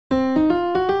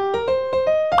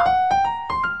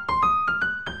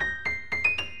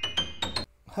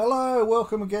Hello,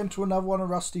 welcome again to another one of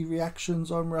Rusty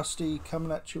Reactions. I'm Rusty,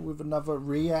 coming at you with another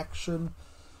reaction.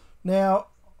 Now,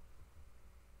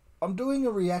 I'm doing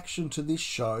a reaction to this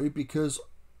show because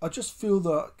I just feel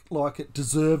that like it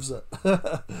deserves it.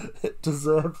 It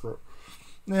deserves it.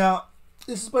 Now,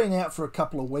 this has been out for a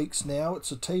couple of weeks now.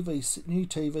 It's a new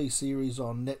TV series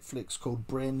on Netflix called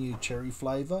Brand New Cherry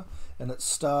Flavour, and it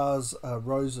stars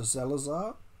Rosa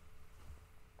Salazar.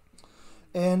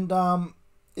 And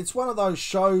it's one of those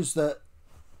shows that,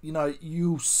 you know,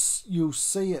 you'll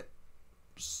see it.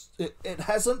 It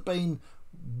hasn't been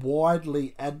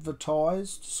widely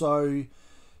advertised, so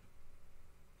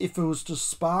if it was to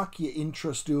spark your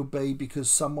interest, it'll be because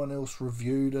someone else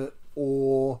reviewed it,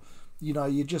 or you know,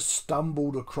 you just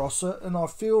stumbled across it. And I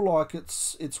feel like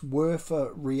it's worth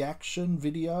a reaction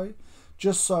video,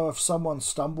 just so if someone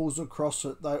stumbles across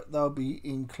it, they'll be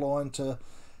inclined to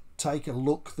take a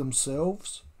look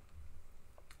themselves.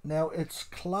 Now, it's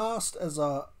classed as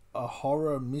a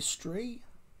horror mystery.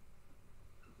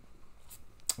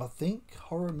 I think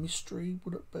horror mystery,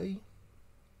 would it be?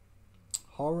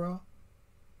 Horror.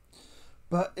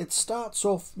 But it starts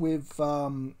off with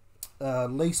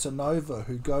Lisa Nova,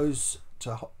 who goes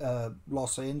to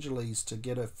Los Angeles to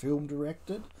get her film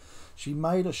directed. She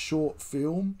made a short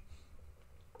film,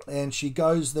 and she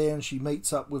goes there and she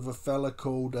meets up with a fella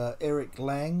called Eric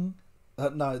Lang.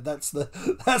 No, that's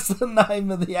the name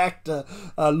of the actor,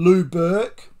 Lou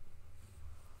Burke.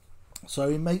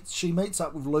 So she meets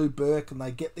up with Lou Burke, and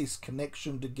they get this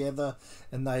connection together,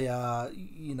 and they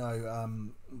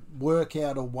work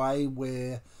out a way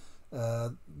where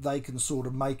they can sort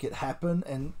of make it happen,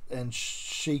 and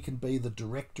she can be the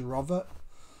director of it.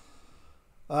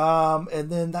 And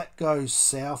then that goes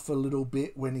south a little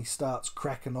bit when he starts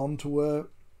cracking onto her,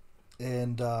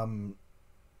 and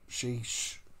she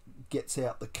gets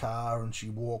out the car and she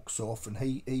walks off, and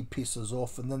he pisses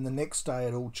off. And then the next day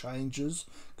it all changes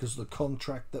because the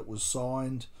contract that was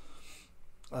signed,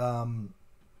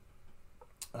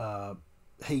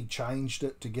 he changed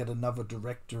it to get another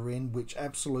director in, which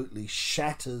absolutely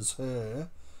shatters her.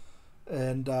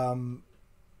 And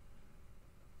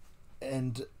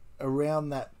around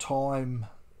that time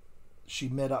she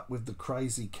met up with the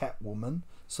crazy Catwoman.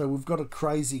 So we've got a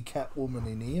crazy Catwoman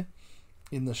in here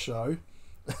in the show.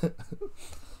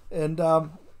 and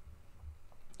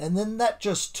then that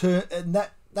just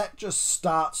that just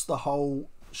starts the whole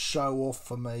show off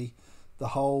for me. The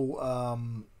whole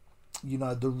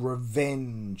the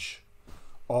revenge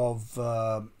of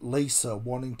Lisa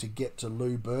wanting to get to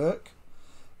Lou Burke,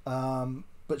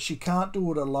 but she can't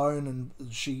do it alone, and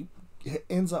she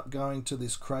ends up going to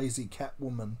this crazy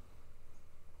Catwoman,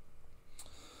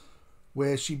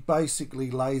 where she basically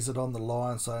lays it on the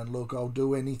line, saying, look, I'll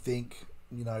do anything,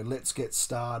 you know, let's get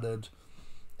started.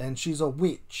 And she's a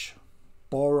witch.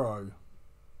 Boro.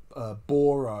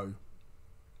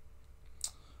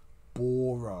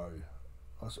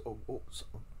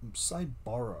 Say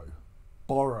borrow.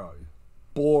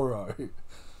 Boro.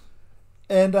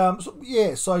 And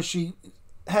so she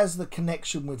has the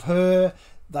connection with her.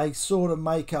 They sort of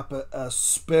make up a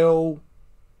spell,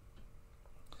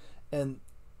 and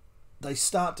they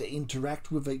start to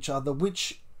interact with each other,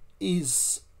 which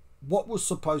is what was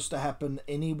supposed to happen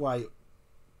anyway,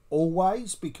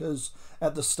 always, because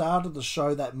at the start of the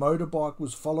show that motorbike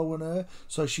was following her,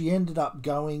 so she ended up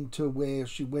going to where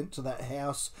she went to that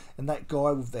house, and that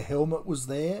guy with the helmet was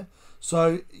there.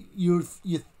 So you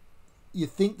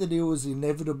think that it was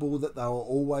inevitable that they were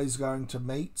always going to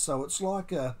meet. So it's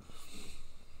like a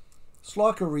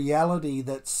reality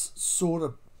that's sort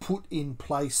of put in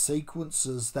place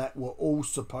sequences that were all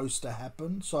supposed to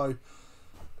happen. So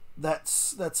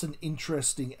that's an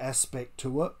interesting aspect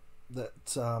to it, that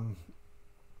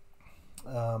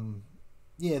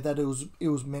that it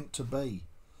was meant to be.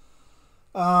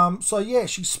 So yeah,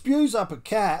 she spews up a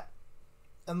cat,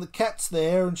 and the cat's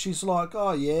there, and she's like,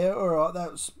 oh yeah, all right,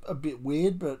 that was a bit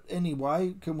weird, but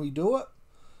anyway, can we do it?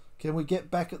 Can we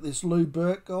get back at this Lou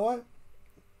Burke guy?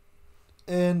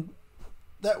 And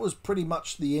that was pretty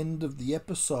much the end of the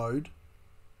episode,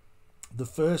 the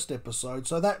first episode.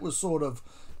 So that was sort of,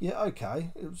 yeah,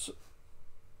 okay, it was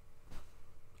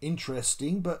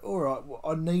interesting, but all right, well,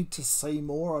 I need to see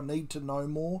more, I need to know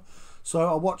more. So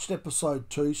I watched episode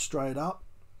 2 straight up,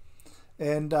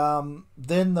 and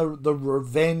then the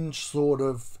revenge sort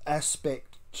of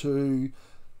aspect to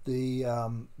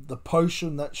the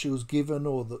potion that she was given,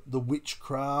 or the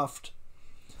witchcraft,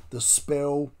 the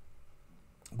spell,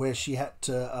 where she had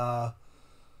to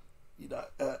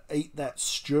eat that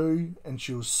stew, and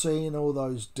she was seeing all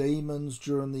those demons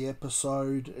during the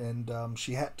episode, and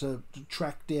she had to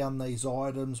track down these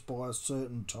items by a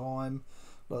certain time,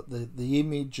 like the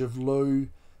image of Lou,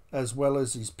 as well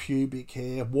as his pubic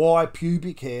hair. Why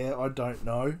pubic hair? I don't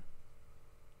know.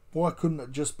 Why couldn't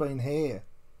it just been hair?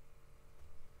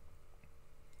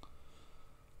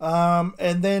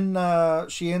 And then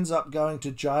she ends up going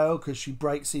to jail because she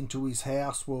breaks into his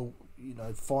house. Well, you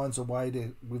know, finds a way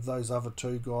to, with those other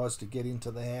two guys, to get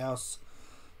into the house.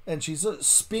 And she's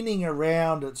spinning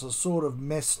around. It's a sort of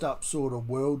messed up sort of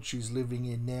world she's living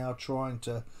in now, trying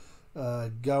to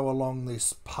go along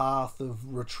this path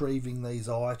of retrieving these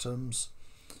items.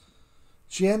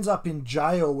 She ends up in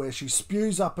jail where she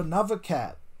spews up another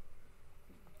cat.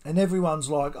 And everyone's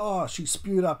like, oh, she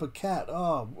spewed up a cat.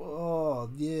 Oh,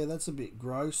 yeah, that's a bit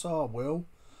gross. Oh, well.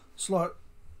 It's like,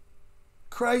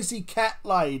 crazy cat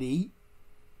lady.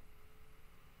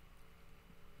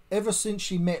 Ever since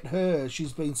she met her,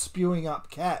 she's been spewing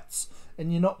up cats.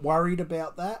 And you're not worried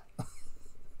about that?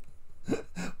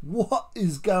 What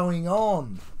is going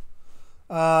on?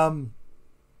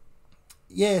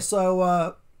 Yeah,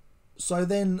 so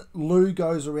then Lou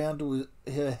goes around to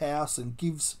her house and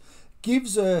gives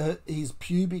her his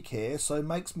pubic hair, so it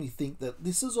makes me think that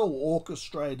this is all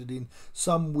orchestrated in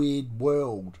some weird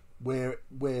world where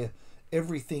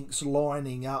everything's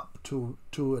lining up to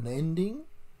an ending,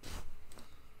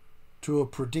 to a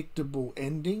predictable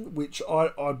ending, which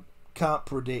I can't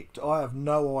predict. I have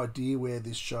no idea where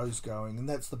this show's going, and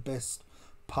that's the best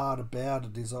part about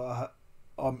it, is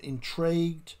I'm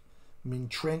intrigued, I'm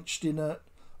entrenched in it.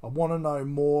 I want to know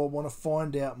more, want to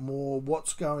find out more,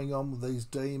 what's going on with these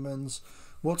demons,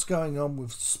 what's going on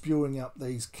with spewing up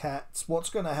these cats, what's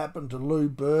going to happen to Lou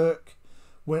Burke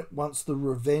once the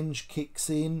revenge kicks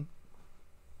in,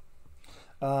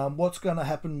 what's going to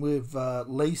happen with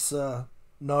Lisa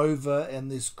Nova and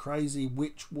this crazy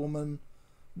witch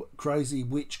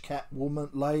cat woman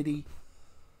lady.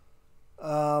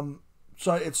 So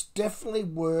it's definitely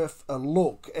worth a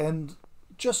look, and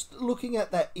just looking at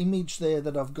that image there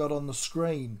that I've got on the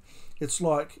screen, it's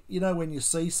like, you know, when you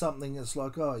see something, it's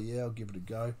like, oh yeah, I'll give it a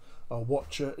go, I'll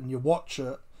watch it, and you watch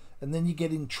it, and then you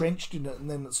get entrenched in it, and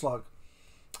then it's like,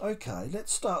 okay,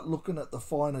 let's start looking at the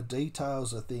finer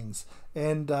details of things.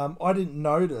 And I didn't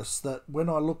notice that when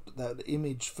I looked at that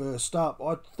image first up,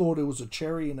 I thought it was a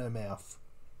cherry in her mouth.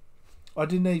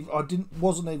 Wasn't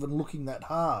even looking that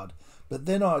hard. But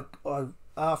then I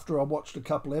after I watched a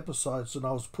couple episodes and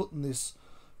I was putting this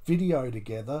video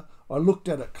together, I looked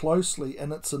at it closely,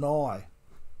 and it's an eye.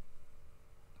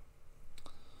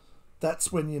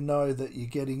 That's when you know that you're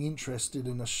getting interested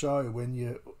in a show, when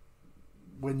you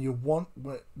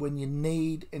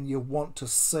need and you want to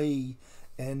see,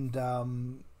 and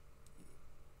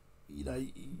you know,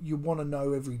 you want to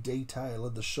know every detail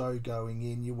of the show going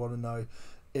in. You want to know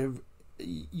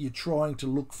you're trying to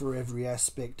look for every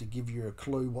aspect to give you a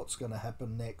clue what's going to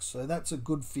happen next. So that's a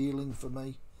good feeling for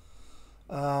me.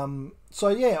 So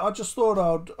yeah, I just thought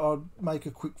I'd make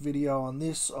a quick video on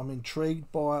this. I'm intrigued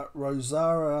by it.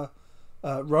 Rosa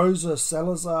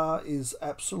Salazar is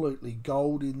absolutely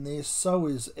gold in this. So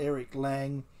is Eric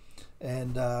Lang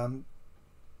and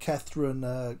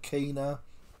Catherine Keener.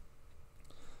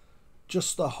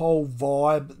 Just the whole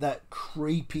vibe, that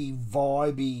creepy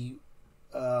vibe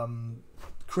I'm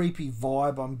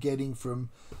getting from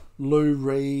Lou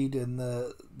Reed, and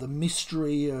the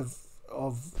mystery of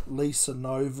Lisa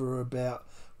Nova about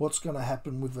what's going to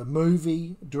happen with a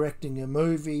movie, directing a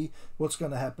movie, what's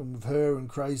going to happen with her and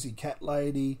Crazy Cat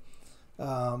Lady,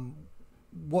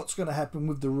 what's going to happen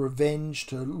with the revenge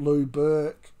to Lou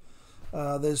Burke.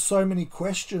 There's so many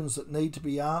questions that need to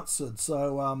be answered.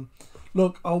 So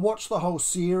look, I'll watch the whole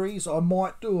series. I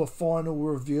might do a final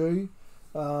review.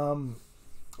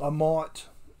 I might,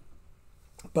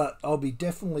 but I'll be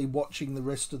definitely watching the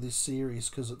rest of this series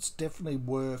because it's definitely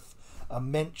worth a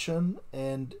mention,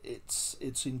 and it's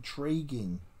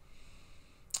intriguing,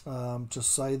 to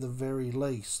say the very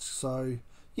least. So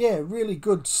yeah, really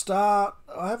good start.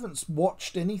 I haven't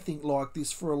watched anything like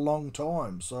this for a long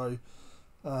time, so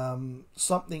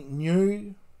something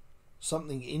new,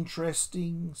 something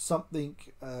interesting, something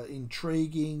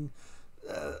intriguing,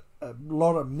 a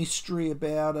lot of mystery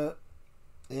about it,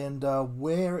 and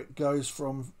where it goes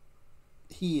from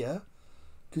here.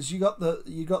 Because you got the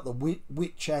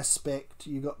witch aspect,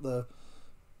 you got the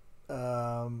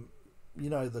you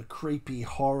know, the creepy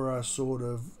horror sort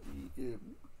of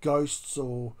ghosts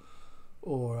or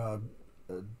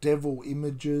devil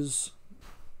images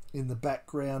in the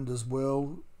background as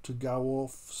well to go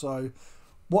off. So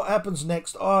what happens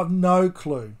next, I have no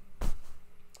clue,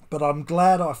 but I'm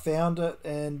glad I found it,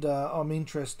 and I'm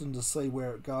interested to see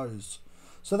where it goes.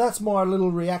 So that's my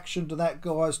little reaction to that,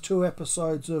 guys. 2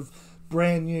 episodes of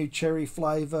brand new cherry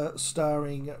flavour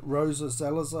starring Rosa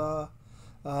Salazar.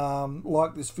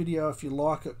 Like this video if you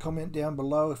like it, comment down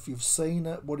below if you've seen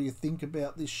it, what do you think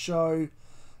about this show.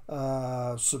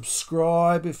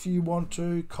 Subscribe if you want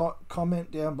to,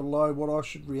 comment down below what I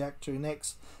should react to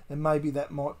next, and maybe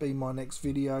that might be my next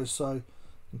video. So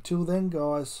until then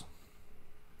guys,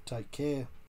 take care.